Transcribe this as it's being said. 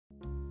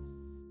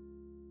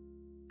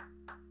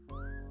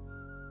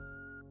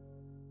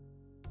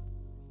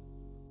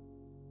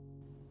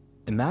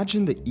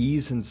Imagine the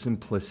ease and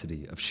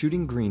simplicity of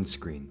shooting green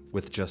screen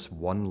with just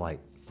one light.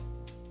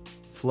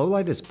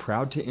 Flolight is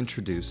proud to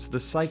introduce the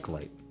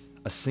Cyclight,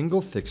 a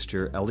single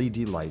fixture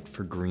LED light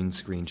for green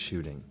screen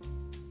shooting.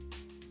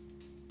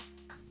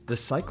 The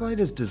Cyclight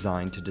is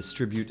designed to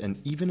distribute an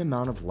even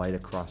amount of light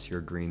across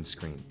your green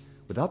screen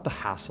without the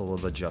hassle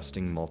of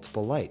adjusting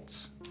multiple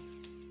lights.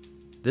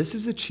 This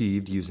is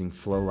achieved using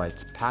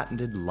Flolight's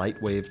patented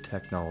LightWave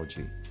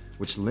technology,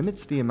 which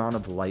limits the amount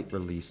of light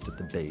released at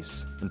the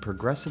base and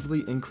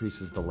progressively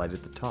increases the light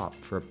at the top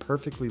for a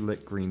perfectly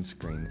lit green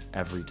screen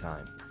every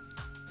time.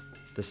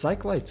 The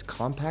Cyclight's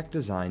compact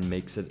design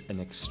makes it an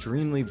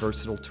extremely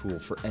versatile tool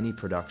for any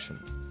production.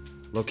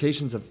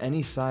 Locations of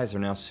any size are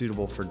now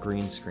suitable for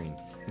green screen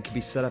and can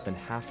be set up in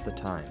half the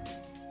time.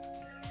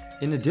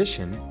 In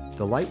addition,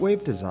 the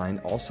LightWave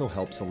design also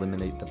helps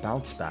eliminate the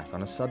bounce back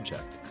on a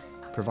subject,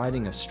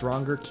 providing a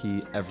stronger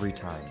key every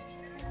time.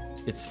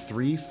 Its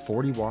three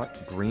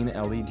 40-watt green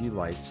LED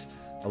lights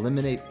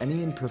eliminate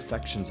any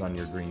imperfections on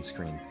your green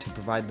screen to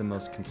provide the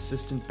most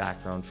consistent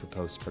background for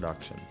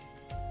post-production.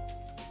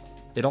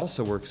 It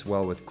also works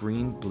well with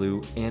green,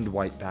 blue, and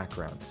white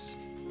backgrounds.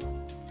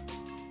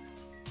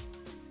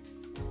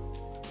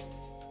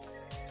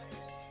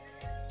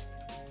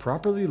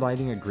 Properly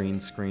lighting a green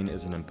screen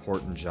is an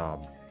important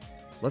job.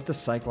 Let the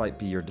Cyclight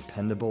be your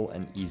dependable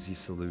and easy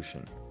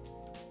solution.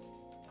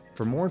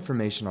 For more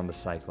information on the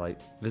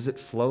Cyclight, visit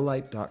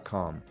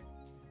flolight.com.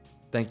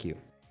 Thank you.